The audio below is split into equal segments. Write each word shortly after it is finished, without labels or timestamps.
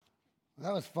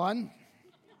That was fun.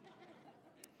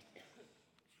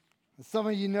 As some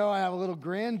of you know, I have a little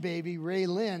grandbaby, Ray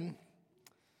Lynn.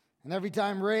 And every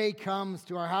time Ray comes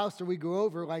to our house or we go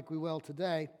over like we will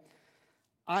today,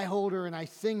 I hold her and I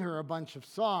sing her a bunch of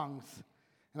songs.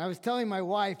 And I was telling my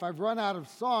wife, I've run out of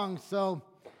songs, so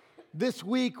this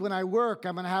week when I work,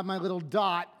 I'm going to have my little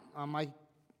dot on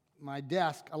my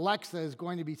desk. Alexa is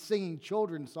going to be singing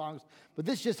children's songs, but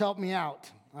this just helped me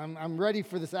out. I'm ready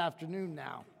for this afternoon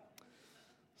now.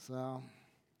 So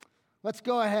let's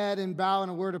go ahead and bow in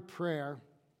a word of prayer.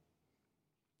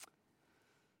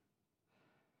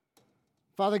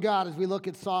 Father God, as we look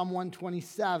at Psalm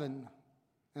 127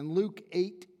 and Luke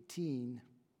 18,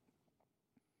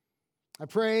 I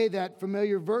pray that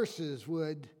familiar verses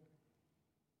would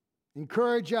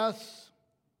encourage us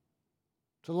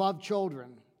to love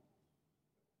children,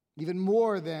 even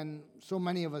more than so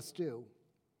many of us do.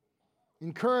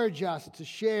 Encourage us to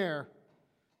share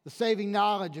the saving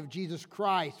knowledge of Jesus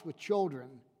Christ with children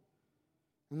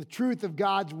and the truth of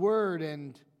God's Word,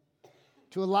 and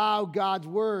to allow God's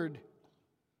Word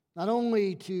not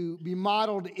only to be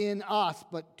modeled in us,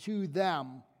 but to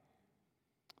them.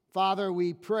 Father,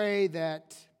 we pray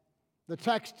that the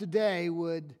text today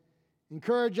would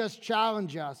encourage us,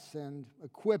 challenge us, and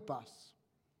equip us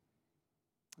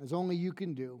as only you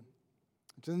can do.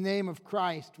 It's in the name of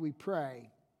Christ we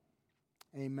pray.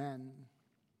 Amen.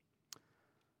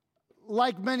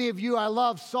 Like many of you, I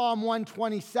love Psalm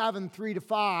 127,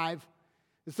 3-5.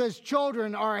 It says,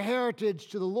 children are a heritage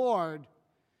to the Lord.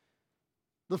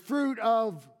 The fruit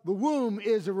of the womb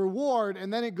is a reward.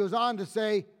 And then it goes on to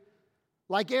say,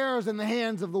 like arrows in the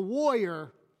hands of the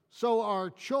warrior, so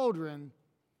are children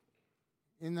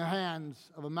in the hands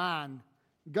of a man.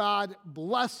 God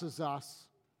blesses us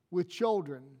with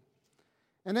children.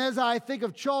 And as I think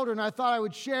of children, I thought I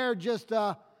would share just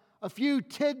a few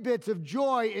tidbits of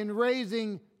joy in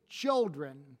raising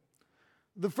children.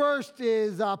 The first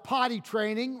is potty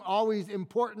training, always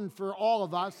important for all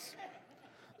of us.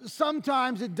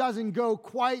 Sometimes it doesn't go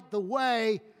quite the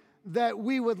way that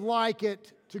we would like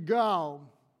it to go.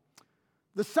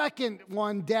 The second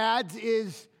one, dads,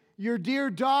 is your dear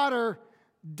daughter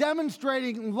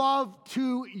demonstrating love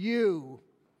to you.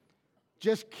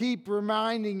 Just keep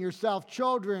reminding yourself,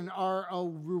 children are a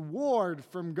reward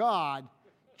from God.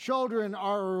 Children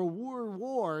are a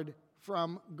reward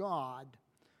from God.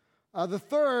 The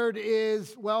third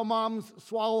is, well, moms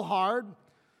swallow hard.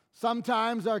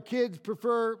 Sometimes our kids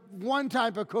prefer one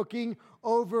type of cooking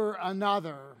over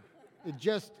another. It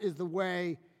just is the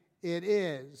way it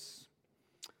is.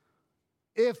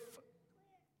 If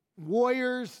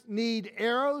warriors need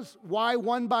arrows, why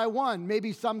one by one?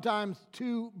 Maybe sometimes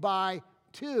 2 by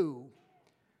 2.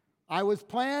 I was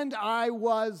planned, I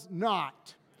was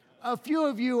not. A few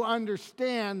of you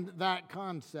understand that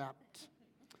concept.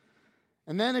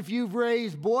 And then if you've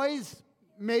raised boys,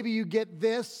 maybe you get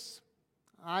this.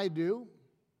 I do.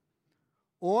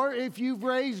 Or if you've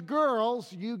raised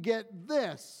girls, you get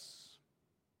this.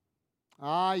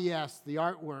 Ah, yes, the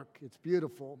artwork. It's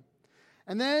beautiful.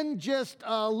 And then just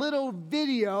a little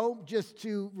video just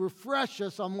to refresh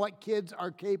us on what kids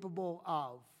are capable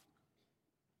of.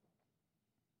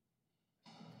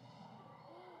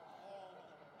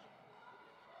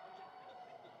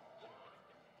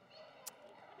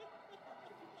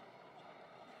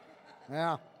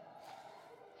 Yeah.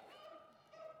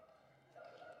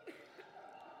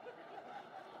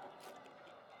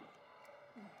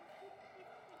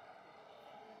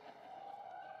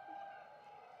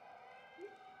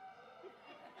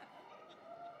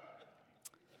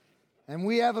 And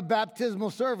we have a baptismal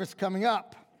service coming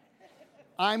up.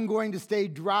 I'm going to stay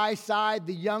dry side.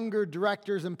 The younger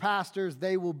directors and pastors,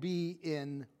 they will be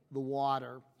in the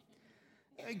water.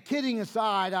 Kidding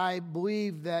aside, I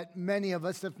believe that many of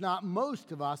us, if not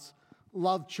most of us,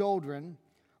 love children.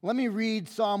 Let me read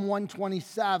Psalm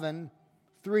 127,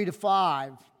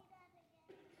 3-5.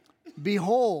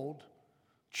 Behold,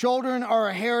 children are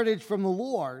a heritage from the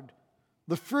Lord,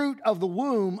 the fruit of the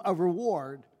womb a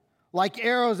reward. Like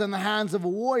arrows in the hands of a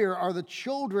warrior are the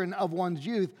children of one's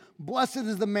youth. Blessed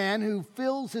is the man who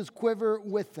fills his quiver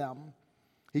with them.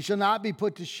 He shall not be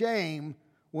put to shame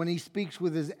when he speaks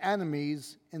with his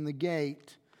enemies in the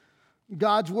gate.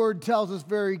 God's word tells us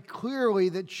very clearly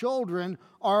that children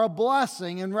are a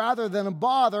blessing, and rather than a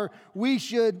bother, we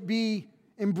should be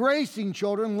embracing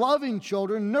children, loving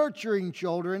children, nurturing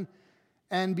children,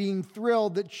 and being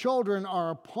thrilled that children are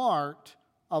a part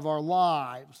of our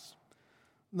lives.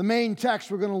 The main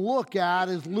text we're going to look at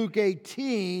is Luke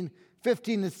 18,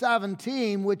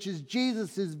 15-17, which is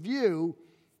Jesus' view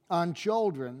on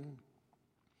children.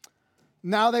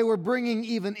 Now they were bringing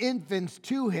even infants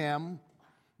to him,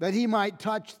 that he might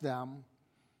touch them.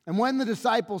 And when the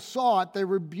disciples saw it, they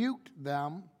rebuked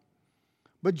them.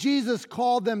 But Jesus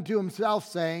called them to himself,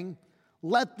 saying,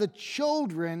 "Let the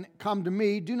children come to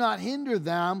me. Do not hinder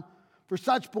them, for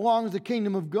such belongs the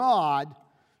kingdom of God.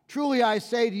 Truly I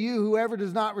say to you, whoever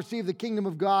does not receive the kingdom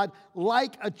of God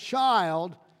like a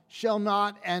child shall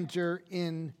not enter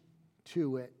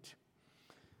into it."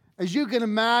 As you can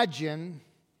imagine,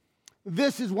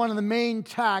 this is one of the main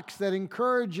texts that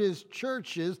encourages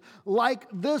churches like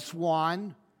this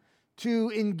one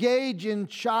to engage in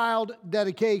child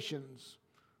dedications.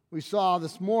 We saw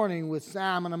this morning with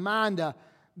Sam and Amanda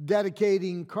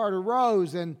dedicating Carter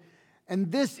Rose, and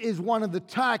this is one of the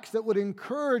texts that would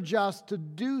encourage us to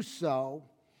do so.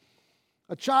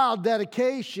 A child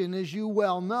dedication, as you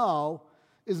well know,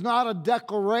 is not a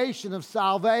declaration of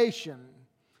salvation.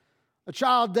 A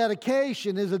child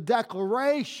dedication is a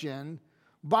declaration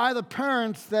by the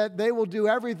parents that they will do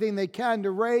everything they can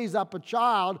to raise up a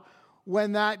child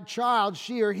when that child,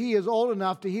 she or he, is old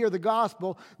enough to hear the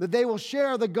gospel, that they will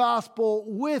share the gospel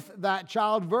with that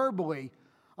child verbally,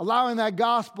 allowing that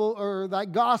gospel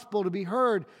to be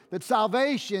heard, that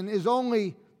salvation is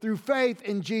only through faith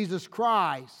in Jesus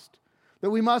Christ, that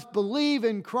we must believe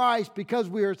in Christ because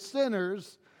we are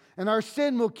sinners, and our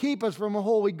sin will keep us from a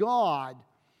holy God,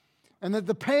 and that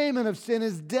the payment of sin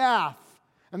is death.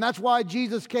 And that's why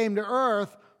Jesus came to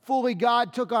earth, fully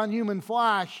God, took on human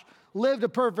flesh, lived a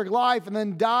perfect life, and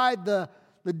then died the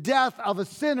death of a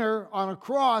sinner on a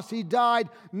cross. He died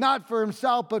not for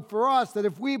himself, but for us, that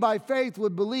if we by faith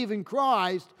would believe in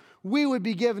Christ, we would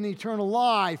be given eternal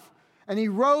life. And he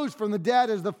rose from the dead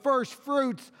as the first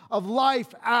fruits of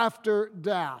life after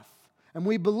death. And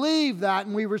we believe that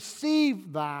and we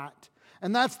receive that.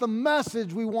 And that's the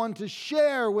message we want to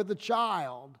share with the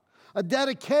child. A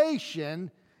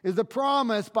dedication is a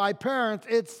promise by parents.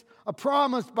 It's a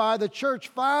promise by the church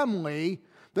family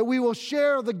that we will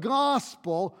share the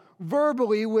gospel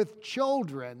verbally with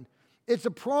children. It's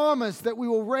a promise that we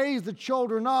will raise the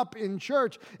children up in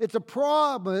church. It's a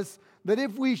promise that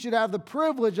if we should have the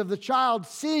privilege of the child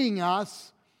seeing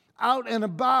us out and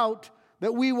about,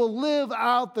 that we will live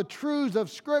out the truths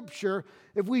of Scripture.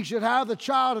 If we should have the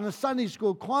child in a Sunday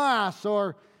school class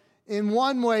or in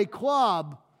one-way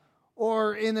club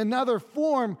or in another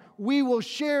form, we will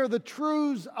share the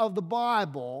truths of the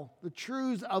Bible, the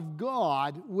truths of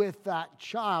God with that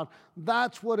child.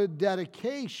 That's what a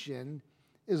dedication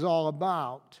is all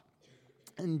about.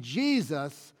 And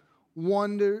Jesus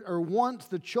wants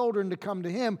the children to come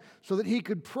to him so that he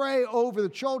could pray over the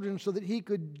children, so that he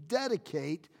could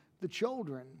dedicate the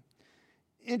children.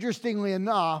 Interestingly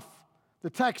enough,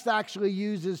 the text actually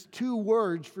uses two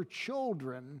words for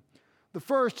children. The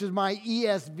first, as my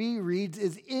ESV reads,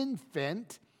 is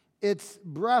infant. It's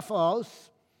brephos.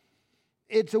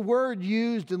 It's a word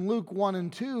used in Luke 1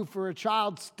 and 2 for a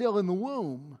child still in the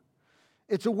womb.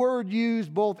 It's a word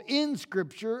used both in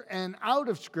Scripture and out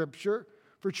of Scripture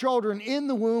for children in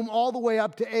the womb all the way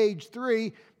up to age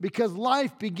 3, because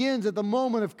life begins at the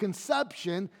moment of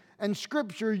conception, and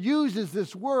Scripture uses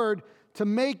this word to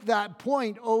make that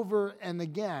point over and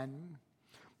again.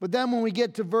 But then when we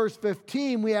get to verse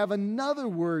 15, we have another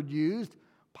word used,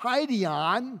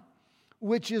 paidion,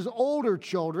 which is older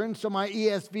children. So my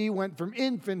ESV went from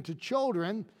infant to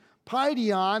children.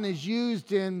 Paidion is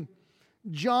used in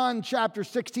John chapter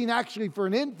 16 actually for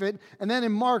an infant, and then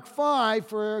in Mark 5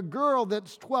 for a girl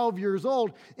that's 12 years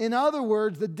old. In other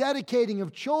words, the dedicating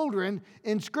of children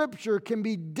in Scripture can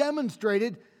be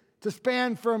demonstrated to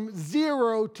span from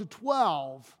 0 to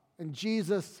 12. And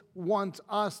Jesus wants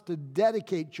us to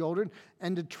dedicate children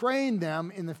and to train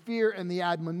them in the fear and the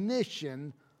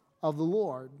admonition of the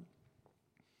Lord.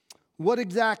 What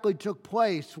exactly took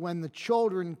place when the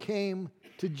children came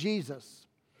to Jesus?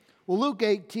 Well, Luke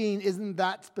 18 isn't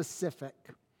that specific.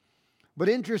 But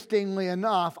interestingly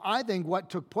enough, I think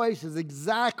what took place is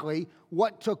exactly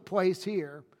what took place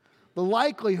here. The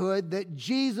likelihood that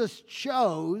Jesus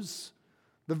chose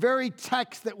the very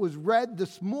text that was read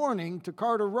this morning to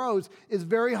Carter Rose is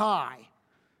very high.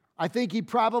 I think he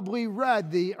probably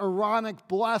read the Aaronic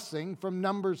blessing from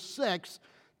Numbers 6,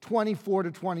 24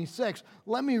 to 26.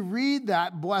 Let me read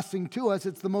that blessing to us.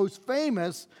 It's the most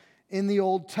famous in the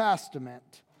Old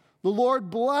Testament. The Lord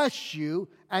bless you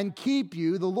and keep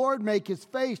you. The Lord make his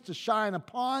face to shine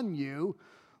upon you.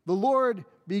 The Lord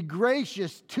be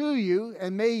gracious to you,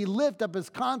 and may he lift up his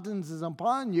countenance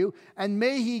upon you, and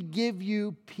may he give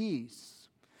you peace.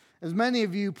 As many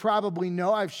of you probably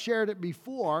know, I've shared it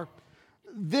before,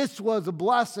 this was a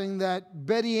blessing that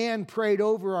Betty Ann prayed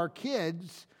over our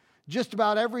kids just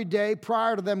about every day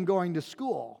prior to them going to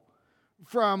school.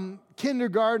 From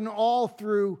kindergarten all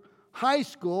through high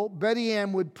school, Betty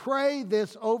Ann would pray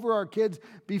this over our kids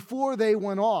before they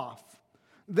went off.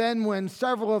 Then when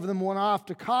several of them went off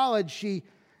to college, she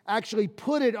actually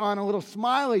put it on a little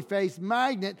smiley face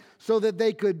magnet so that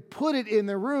they could put it in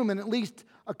their room, and at least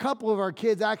a couple of our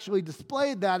kids actually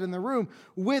displayed that in the room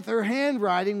with her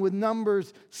handwriting with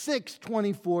numbers 6,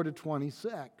 24 to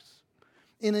 26.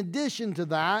 In addition to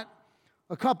that,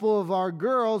 a couple of our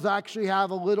girls actually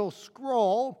have a little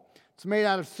scroll. It's made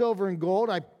out of silver and gold.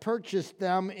 I purchased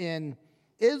them in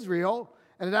Israel,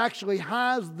 and it actually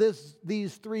has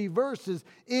these 3 verses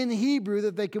in Hebrew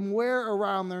that they can wear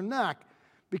around their neck,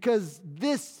 because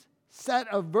this set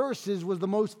of verses was the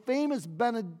most famous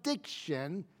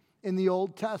benediction in the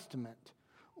Old Testament.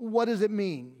 What does it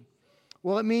mean?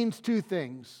 Well, it means 2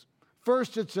 things.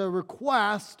 First, it's a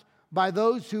request by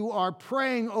those who are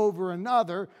praying over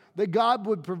another that God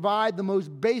would provide the most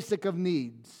basic of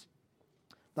needs.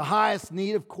 The highest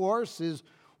need, of course, is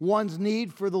one's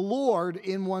need for the Lord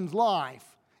in one's life.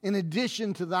 In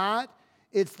addition to that,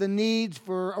 it's the needs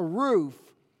for a roof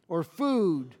or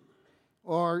food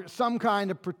or some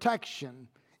kind of protection.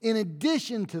 In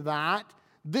addition to that,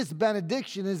 this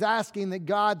benediction is asking that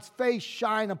God's face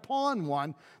shine upon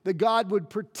one, that God would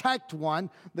protect one,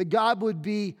 that God would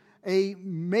be a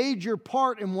major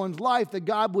part in one's life, that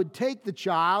God would take the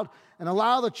child and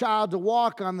allow the child to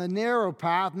walk on the narrow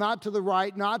path, not to the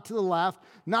right, not to the left,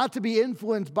 not to be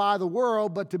influenced by the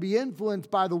world, but to be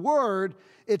influenced by the Word.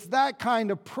 It's that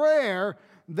kind of prayer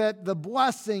that the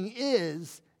blessing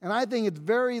is. And I think it's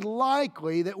very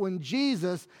likely that when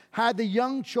Jesus had the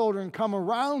young children come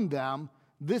around them,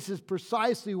 this is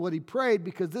precisely what he prayed,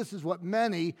 because this is what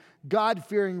many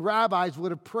God-fearing rabbis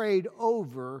would have prayed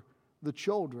over the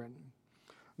children.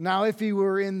 Now, if he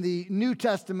were in the New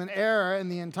Testament era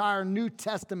and the entire New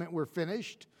Testament were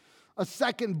finished, a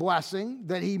second blessing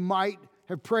that he might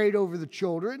have prayed over the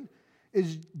children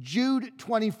is Jude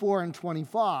 24 and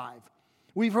 25.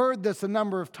 We've heard this a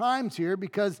number of times here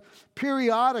because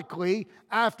periodically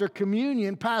after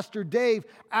communion, Pastor Dave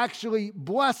actually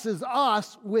blesses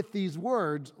us with these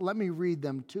words. Let me read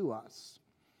them to us.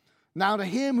 Now to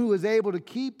him who is able to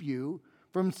keep you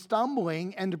from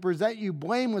stumbling and to present you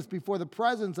blameless before the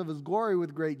presence of his glory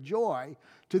with great joy,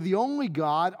 to the only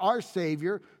God, our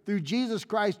Savior, through Jesus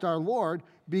Christ our Lord,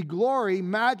 be glory,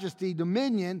 majesty,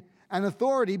 dominion, and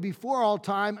authority before all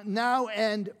time, now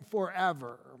and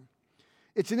forever.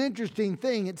 It's an interesting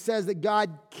thing. It says that God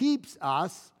keeps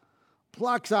us.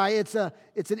 Plaxai,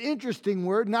 it's an interesting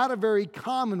word, not a very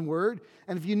common word.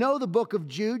 And if you know the book of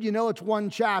Jude, you know it's 1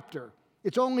 chapter.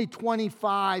 It's only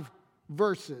 25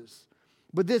 verses.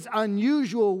 But this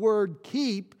unusual word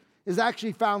keep is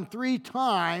actually found 3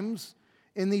 times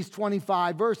in these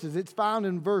 25 verses. It's found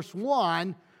in verse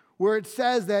 1, where it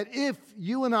says that if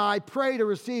you and I pray to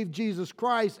receive Jesus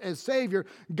Christ as Savior,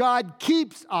 God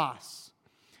keeps us.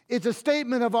 It's a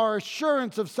statement of our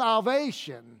assurance of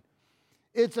salvation.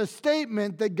 It's a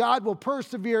statement that God will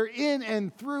persevere in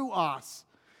and through us.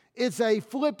 It's a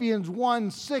Philippians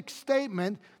 1:6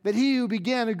 statement that he who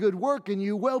began a good work in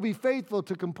you will be faithful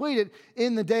to complete it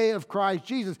in the day of Christ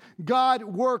Jesus. God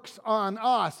works on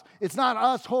us. It's not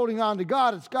us holding on to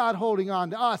God, it's God holding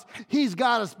on to us. He's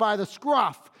got us by the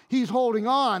scruff. He's holding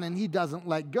on and he doesn't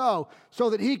let go so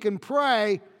that he can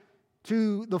pray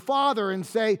to the Father and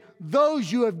say,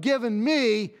 those you have given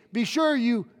me, be sure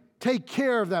you take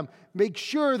care of them. Make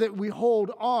sure that we hold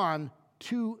on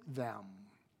to them.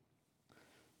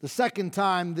 The second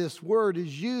time this word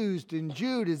is used in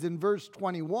Jude is in verse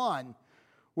 21,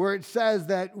 where it says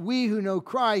that we who know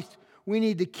Christ, we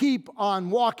need to keep on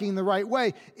walking the right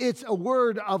way. It's a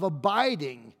word of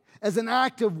abiding as an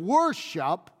act of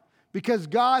worship. Because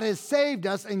God has saved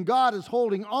us and God is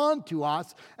holding on to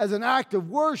us as an act of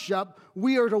worship,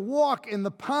 we are to walk in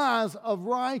the paths of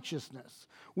righteousness.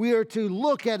 We are to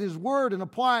look at his word and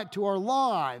apply it to our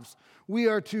lives. We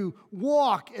are to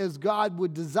walk as God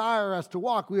would desire us to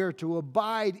walk. We are to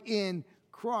abide in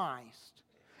Christ.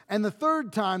 And the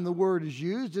third time the word is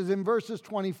used is in verses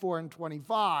 24 and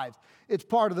 25. It's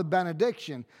part of the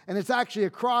benediction, and it's actually a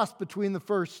cross between the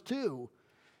first 2.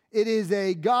 It is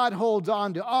a God holds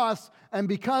on to us, and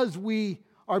because we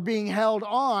are being held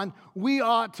on, we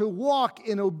ought to walk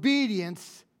in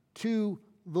obedience to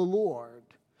the Lord.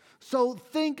 So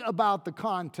think about the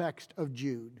context of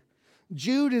Jude.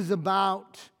 Jude is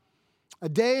about a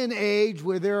day and age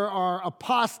where there are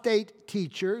apostate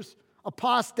teachers,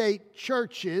 apostate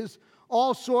churches,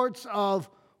 all sorts of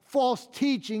false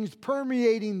teachings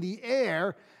permeating the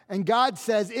air, and God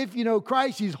says, if you know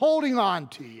Christ, he's holding on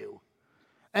to you.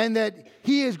 And that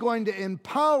he is going to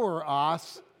empower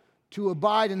us to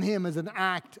abide in him as an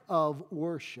act of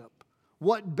worship.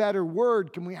 what better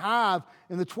word can we have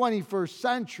in the 21st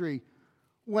century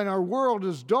when our world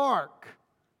is dark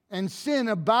and sin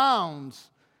abounds?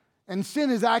 And sin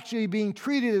is actually being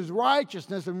treated as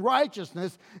righteousness, and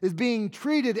righteousness is being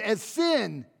treated as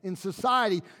sin in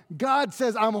society. God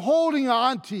says, I'm holding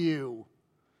on to you,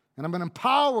 and I'm going to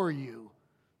empower you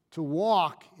to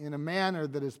walk in a manner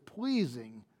that is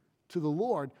pleasing to the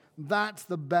Lord. That's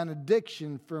the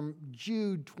benediction from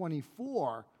Jude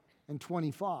 24 and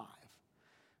 25.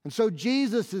 And so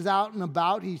Jesus is out and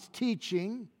about. He's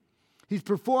teaching. He's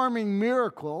performing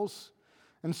miracles.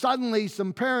 And suddenly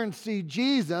some parents see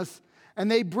Jesus and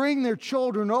they bring their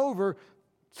children over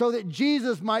so that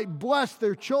Jesus might bless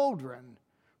their children.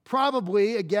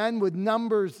 Probably, again, with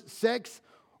Numbers 6,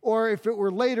 or if it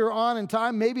were later on in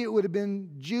time, maybe it would have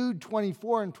been Jude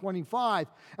 24 and 25.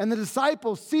 And the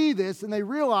disciples see this and they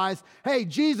realize, hey,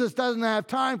 Jesus doesn't have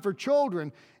time for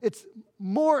children. It's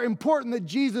more important that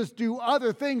Jesus do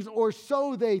other things, or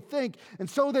so they think. And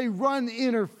so they run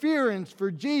interference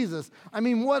for Jesus. I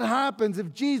mean, what happens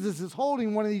if Jesus is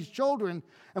holding one of these children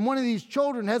and one of these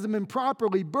children hasn't been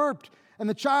properly burped and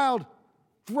the child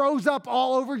throws up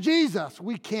all over Jesus?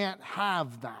 We can't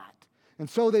have that. And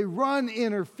so they run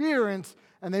interference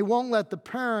and they won't let the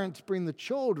parents bring the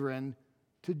children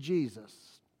to Jesus.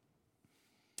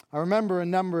 I remember a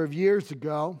number of years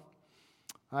ago,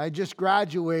 I just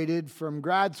graduated from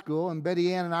grad school, and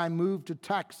Betty Ann and I moved to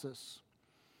Texas.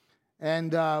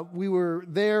 And we were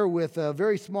there with a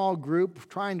very small group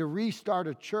trying to restart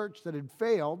a church that had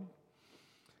failed.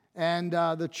 And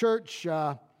the church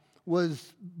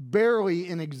was barely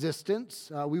in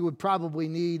existence. We would probably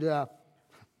need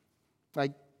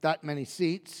like that many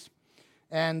seats.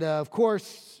 And of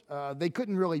course, they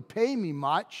couldn't really pay me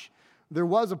much. There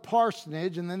was a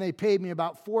parsonage, and then they paid me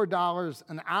about $4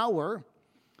 an hour.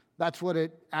 That's what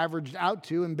it averaged out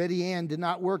to, and Betty Ann did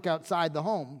not work outside the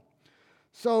home.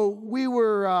 So we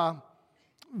were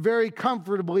very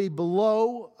comfortably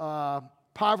below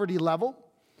poverty level,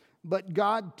 but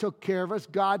God took care of us.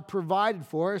 God provided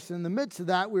for us. In the midst of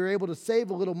that, we were able to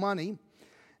save a little money,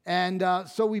 and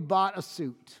so we bought a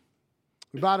suit.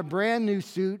 We bought a brand new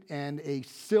suit and a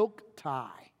silk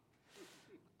tie.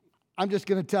 I'm just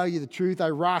going to tell you the truth. I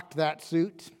rocked that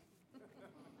suit.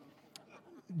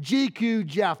 GQ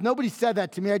Jeff. Nobody said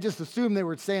that to me. I just assumed they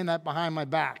were saying that behind my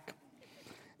back.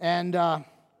 And on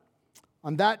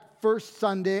that first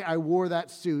Sunday I wore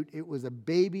that suit, it was a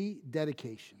baby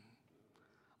dedication.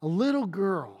 A little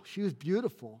girl. She was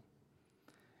beautiful.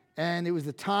 And it was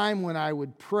the time when I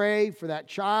would pray for that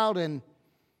child, and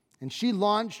she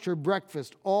launched her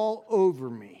breakfast all over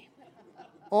me.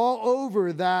 All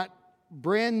over that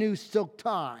brand new silk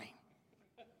tie.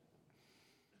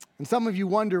 And some of you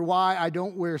wonder why I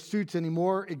don't wear suits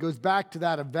anymore. It goes back to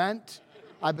that event.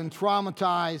 I've been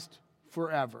traumatized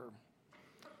forever.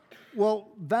 Well,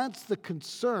 that's the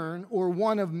concern, or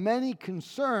one of many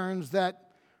concerns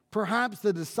that perhaps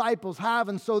the disciples have,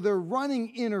 and so they're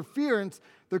running interference.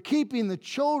 They're keeping the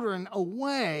children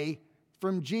away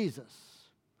from Jesus.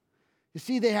 You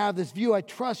see, they have this view, I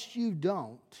trust you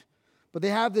don't, but they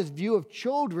have this view of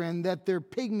children that they're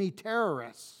pygmy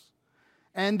terrorists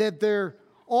and that they're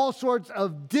all sorts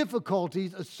of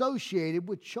difficulties associated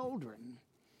with children.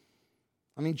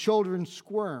 I mean, children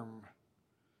squirm.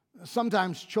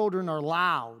 Sometimes children are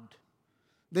loud.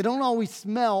 They don't always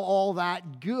smell all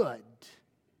that good.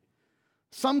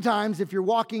 Sometimes if you're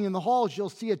walking in the halls, you'll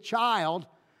see a child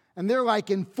and they're like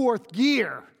in fourth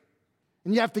gear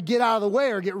and you have to get out of the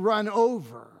way or get run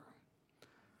over.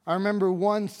 I remember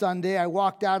one Sunday I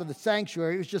walked out of the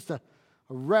sanctuary. It was just a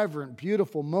reverent,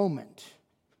 beautiful moment.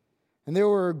 And there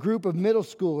were a group of middle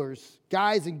schoolers,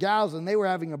 guys and gals, and they were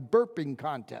having a burping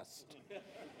contest.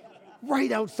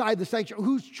 Right outside the sanctuary.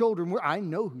 Whose children were? I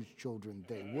know whose children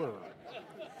they were.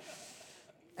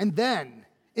 And then,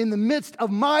 in the midst of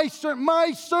my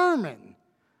sermon,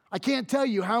 I can't tell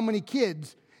you how many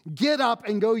kids get up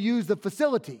and go use the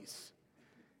facilities.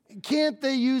 Can't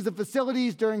they use the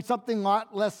facilities during something a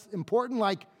lot less important,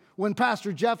 like when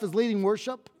Pastor Jeff is leading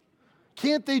worship?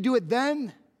 Can't they do it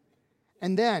then?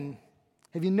 And then,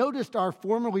 have you noticed our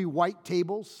formerly white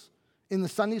tables in the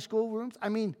Sunday school rooms? I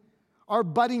mean, our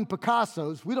budding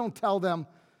Picassos, we don't tell them,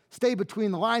 stay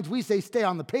between the lines. We say, stay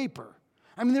on the paper.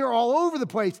 I mean, they're all over the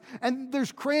place, and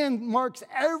there's crayon marks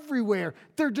everywhere.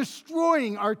 They're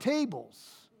destroying our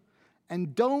tables.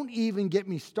 And don't even get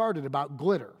me started about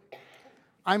glitter.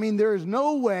 I mean, there is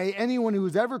no way anyone who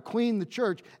has ever cleaned the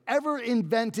church ever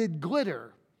invented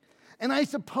glitter. And I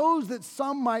suppose that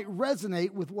some might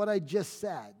resonate with what I just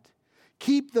said.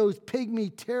 Keep those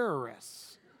pygmy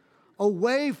terrorists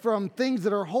away from things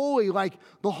that are holy, like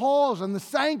the halls and the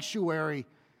sanctuary,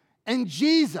 and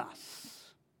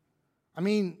Jesus. I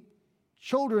mean,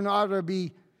 children ought to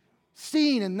be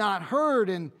seen and not heard,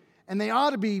 and they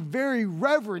ought to be very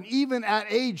reverent, even at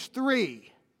age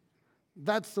 3.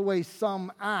 That's the way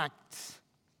some act.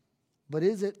 But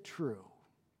is it true?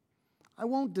 I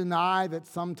won't deny that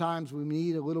sometimes we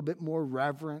need a little bit more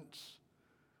reverence.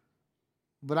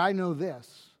 But I know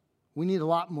this. We need a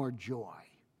lot more joy.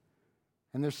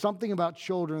 And there's something about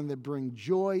children that bring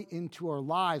joy into our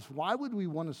lives. Why would we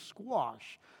want to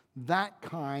squash that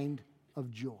kind of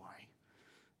joy?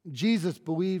 Jesus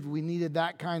believed we needed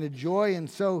that kind of joy. And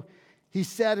so he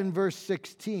said in verse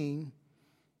 16,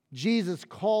 Jesus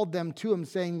called them to him,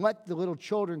 saying, "Let the little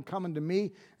children come unto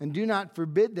me, and do not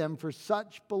forbid them, for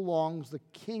such belongs the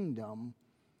kingdom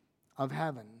of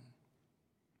heaven."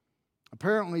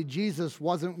 Apparently, Jesus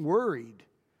wasn't worried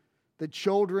that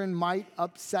children might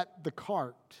upset the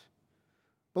cart.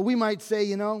 But we might say,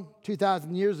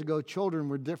 2,000 years ago, children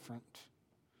were different.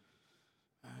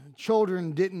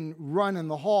 Children didn't run in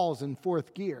the halls in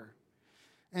 4th gear.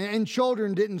 And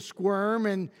children didn't squirm,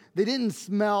 and they didn't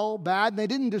smell bad, and they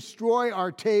didn't destroy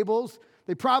our tables.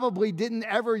 They probably didn't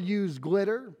ever use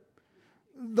glitter.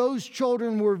 Those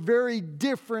children were very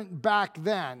different back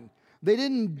then. They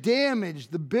didn't damage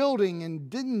the building and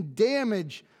didn't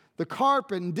damage the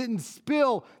carpet and didn't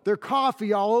spill their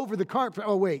coffee all over the carpet.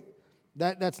 Oh, wait,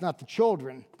 that's not the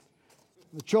children.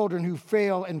 The children who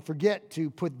fail and forget to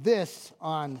put this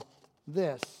on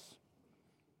this.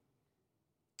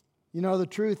 The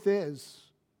truth is,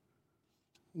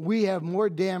 we have more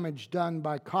damage done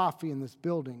by coffee in this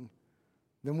building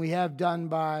than we have done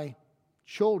by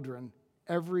children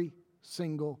every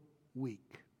single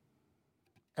week.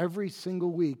 Every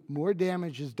single week, more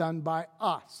damage is done by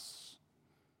us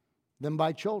than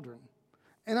by children.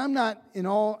 And I'm not in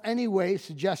any way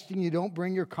suggesting you don't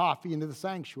bring your coffee into the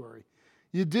sanctuary.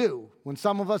 You do. When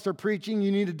some of us are preaching,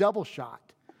 you need a double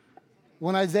shot.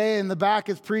 When Isaiah in the back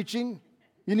is preaching,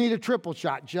 you need a triple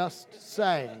shot, just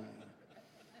saying.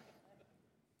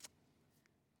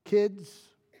 Kids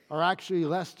are actually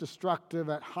less destructive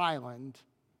at Highland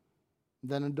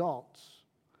than adults.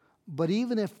 But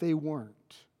even if they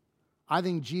weren't, I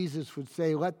think Jesus would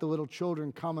say, "Let the little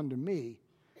children come unto me,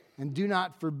 and do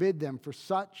not forbid them, for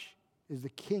such is the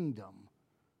kingdom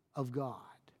of God."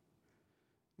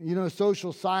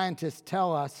 Social scientists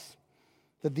tell us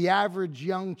that the average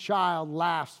young child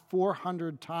laughs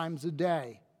 400 times a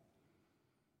day.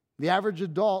 The average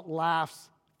adult laughs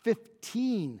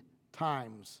 15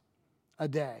 times a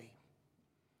day.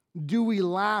 Do we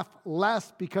laugh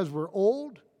less because we're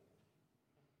old?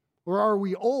 Or are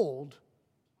we old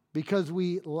because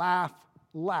we laugh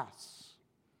less?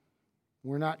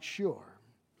 We're not sure.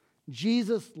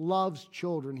 Jesus loves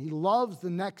children. He loves the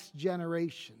next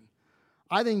generation.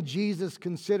 I think Jesus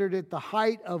considered it the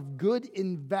height of good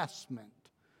investment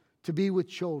to be with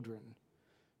children,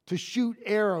 to shoot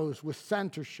arrows with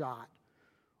center shot,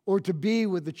 or to be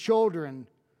with the children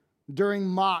during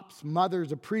MOPS,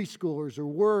 mothers of preschoolers, or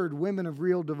Word, women of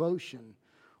real devotion,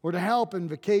 or to help in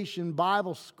vacation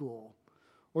Bible school,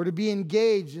 or to be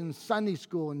engaged in Sunday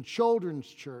school and children's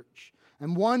church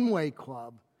and one-way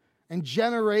club and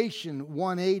Generation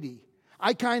 180.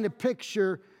 I kind of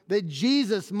picture that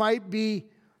Jesus might be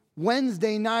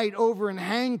Wednesday night over in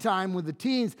hang time with the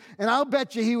teens, and I'll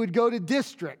bet you he would go to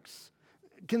districts.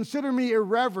 Consider me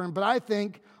irreverent, but I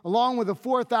think along with the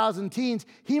 4,000 teens,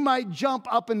 he might jump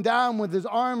up and down with his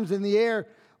arms in the air,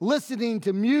 listening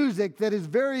to music that is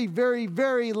very, very,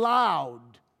 very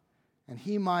loud, and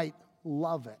he might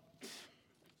love it.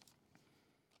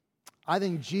 I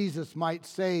think Jesus might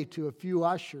say to a few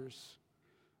ushers,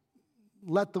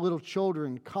 "Let the little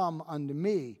children come unto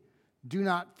me. Do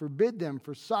not forbid them,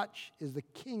 for such is the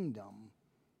kingdom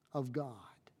of God."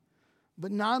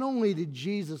 But not only did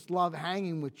Jesus love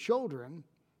hanging with children,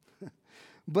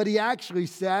 but he actually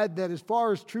said that as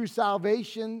far as true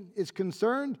salvation is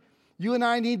concerned, you and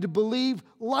I need to believe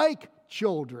like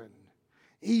children.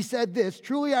 He said this,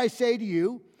 "Truly I say to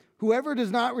you, whoever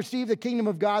does not receive the kingdom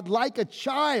of God like a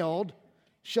child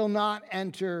shall not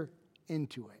enter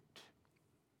into it."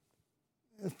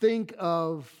 Think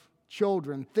of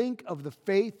children. Think of the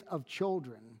faith of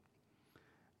children.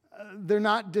 They're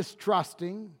not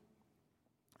distrusting.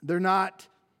 They're not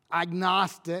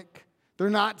agnostic. They're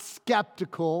not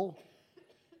skeptical.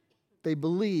 They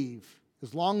believe.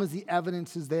 As long as the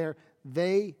evidence is there,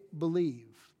 they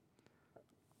believe.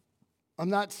 I'm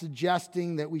not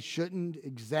suggesting that we shouldn't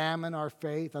examine our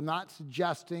faith. I'm not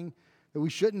suggesting that we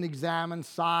shouldn't examine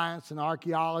science and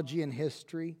archaeology and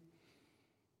history.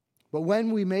 But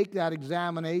when we make that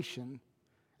examination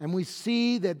and we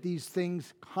see that these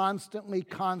things constantly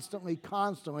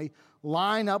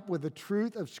line up with the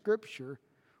truth of Scripture,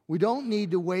 we don't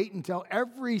need to wait until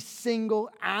every single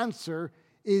answer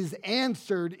is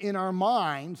answered in our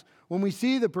minds. When we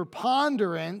see the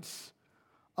preponderance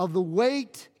of the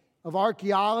weight of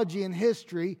archaeology and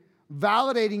history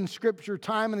validating Scripture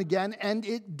time and again, and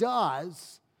it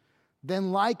does,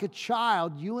 then like a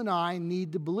child, you and I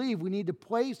need to believe. We need to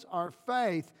place our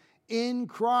faith in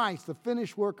Christ, the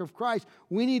finished work of Christ.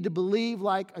 We need to believe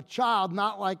like a child,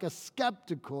 not like a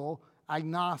skeptical,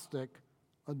 agnostic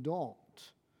adult.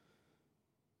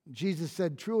 Jesus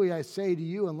said, "Truly I say to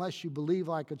you, unless you believe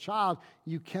like a child,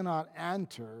 you cannot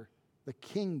enter the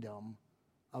kingdom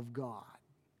of God."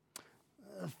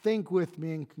 Think with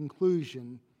me in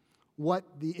conclusion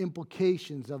what the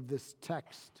implications of this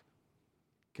text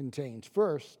contains.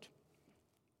 First,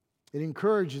 it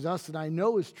encourages us, and I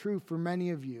know is true for many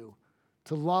of you,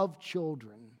 to love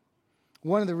children.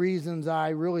 One of the reasons I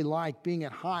really like being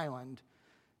at Highland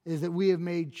is that we have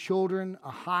made children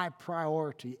a high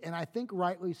priority, and I think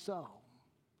rightly so.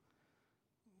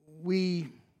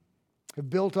 We have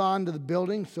built onto the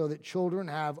building so that children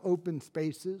have open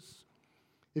spaces.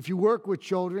 If you work with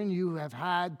children, you have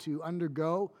had to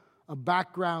undergo a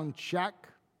background check.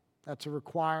 That's a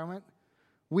requirement.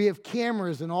 We have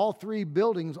cameras in all 3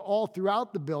 buildings, all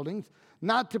throughout the buildings,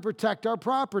 not to protect our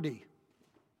property.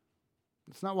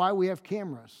 It's not why we have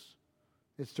cameras.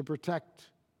 It's to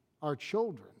protect our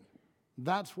children.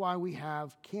 That's why we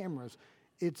have cameras.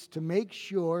 It's to make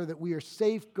sure that we are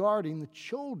safeguarding the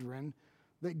children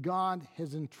that God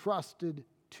has entrusted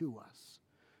to us.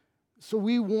 So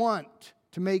we want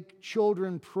to make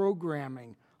children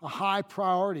programming a high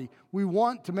priority. We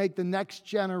want to make the next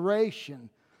generation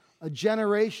a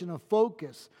generation of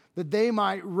focus, that they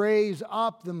might raise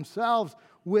up themselves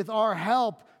with our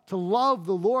help to love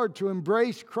the Lord, to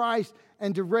embrace Christ,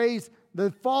 and to raise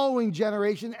the following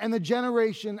generation and the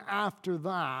generation after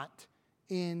that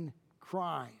in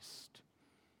Christ.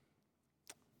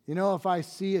 You know, if I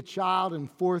see a child in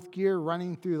 4th gear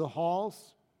running through the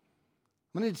halls,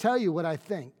 I'm going to tell you what I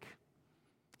think.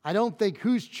 I don't think,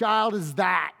 whose child is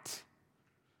that?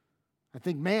 I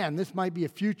think, man, this might be a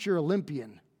future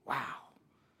Olympian. Wow.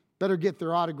 Better get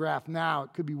their autograph now.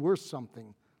 It could be worth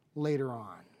something later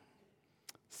on.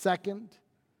 Second,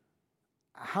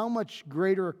 how much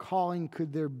greater a calling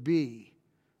could there be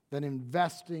than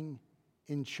investing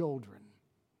in children?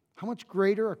 How much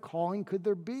greater a calling could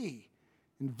there be?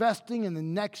 Investing in the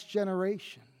next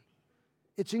generation.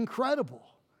 It's incredible.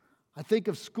 I think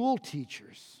of school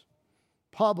teachers,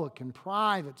 public and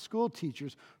private school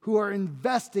teachers, who are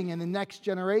investing in the next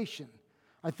generation.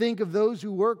 I think of those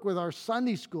who work with our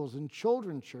Sunday schools and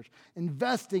children's church,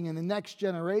 investing in the next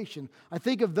generation. I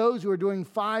think of those who are doing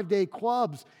 5-day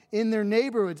clubs in their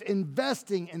neighborhoods,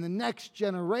 investing in the next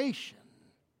generation.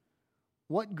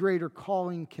 What greater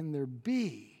calling can there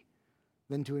be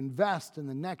than to invest in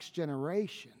the next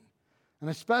generation? And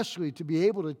especially to be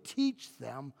able to teach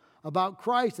them about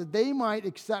Christ, that they might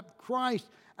accept Christ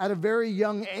at a very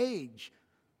young age.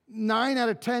 9 out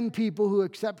of 10 people who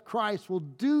accept Christ will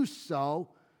do so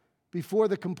before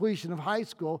the completion of high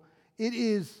school. It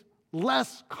is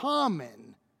less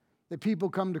common that people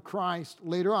come to Christ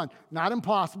later on. Not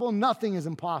impossible. Nothing is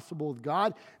impossible with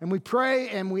God. And we pray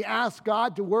and we ask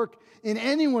God to work in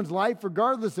anyone's life,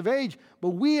 regardless of age.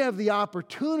 But we have the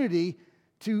opportunity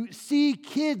to see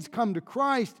kids come to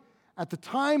Christ at the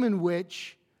time in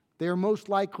which they are most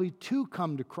likely to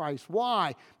come to Christ.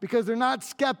 Why? Because they're not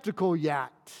skeptical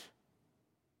yet.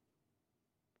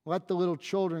 Let the little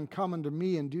children come unto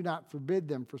me, and do not forbid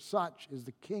them, for such is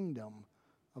the kingdom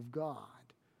of God.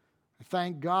 I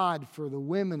thank God for the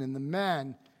women and the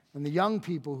men and the young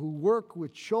people who work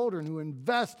with children, who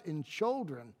invest in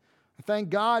children. I thank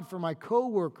God for my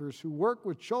co-workers who work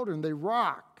with children. They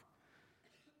rock.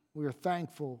 We are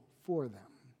thankful for them.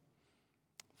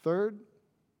 Third,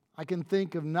 I can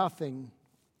think of nothing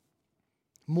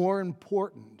more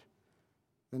important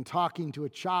than talking to a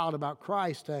child about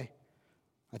Christ. I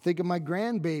think of my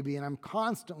grandbaby, and I'm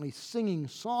constantly singing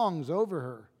songs over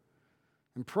her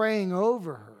and praying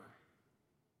over her.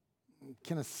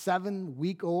 Can a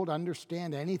 7-week-old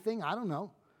understand anything? I don't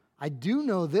know. I do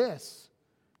know this,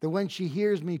 that when she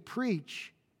hears me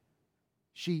preach,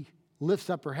 she lifts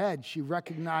up her head. She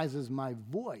recognizes my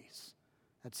voice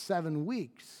at 7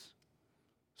 weeks.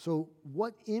 So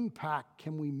what impact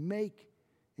can we make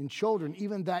in children,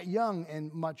 even that young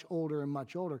and much older and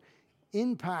much older?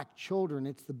 Impact children.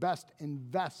 It's the best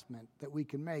investment that we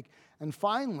can make. And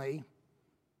finally,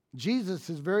 Jesus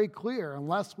is very clear,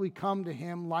 unless we come to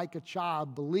him like a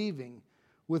child, believing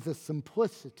with a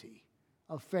simplicity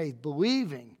of faith,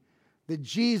 believing that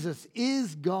Jesus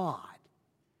is God,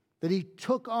 that he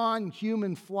took on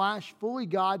human flesh, fully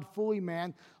God, fully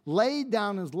man, laid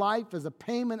down his life as a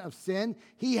payment of sin.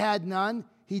 He had none.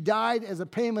 He died as a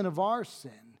payment of our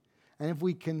sin. And if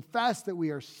we confess that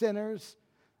we are sinners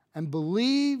and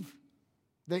believe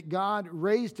that God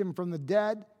raised him from the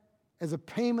dead as a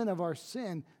payment of our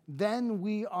sin, then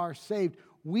we are saved.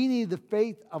 We need the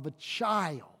faith of a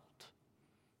child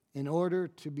in order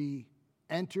to be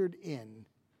entered in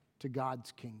to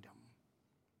God's kingdom.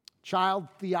 Child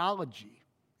theology,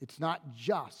 it's not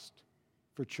just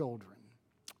for children.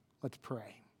 Let's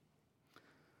pray.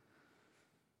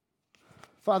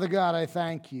 Father God, I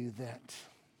thank you that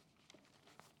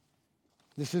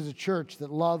this is a church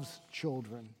that loves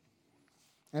children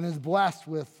and is blessed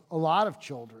with a lot of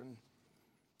children.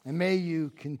 And may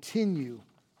you continue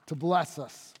to bless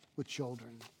us with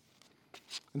children.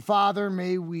 And Father,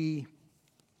 may we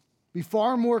be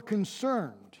far more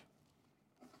concerned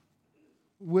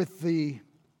with the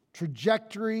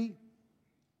trajectory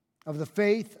of the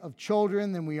faith of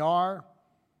children than we are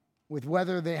with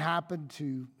whether they happen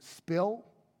to spill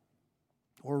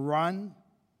or run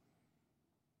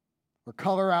or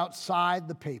color outside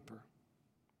the paper.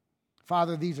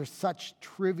 Father, these are such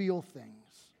trivial things.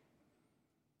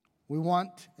 We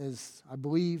want, as I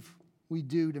believe we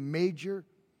do, to major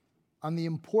on the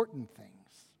important things.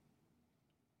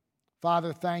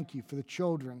 Father, thank you for the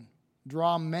children.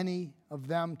 Draw many of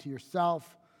them to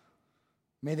yourself.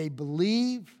 May they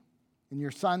believe in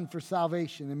your Son for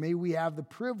salvation, and may we have the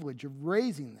privilege of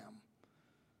raising them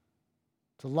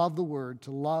to love the Word,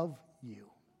 to love you.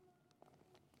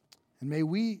 And may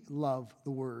we love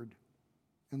the Word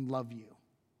and love you.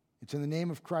 It's in the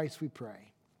name of Christ we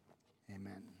pray.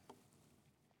 Amen.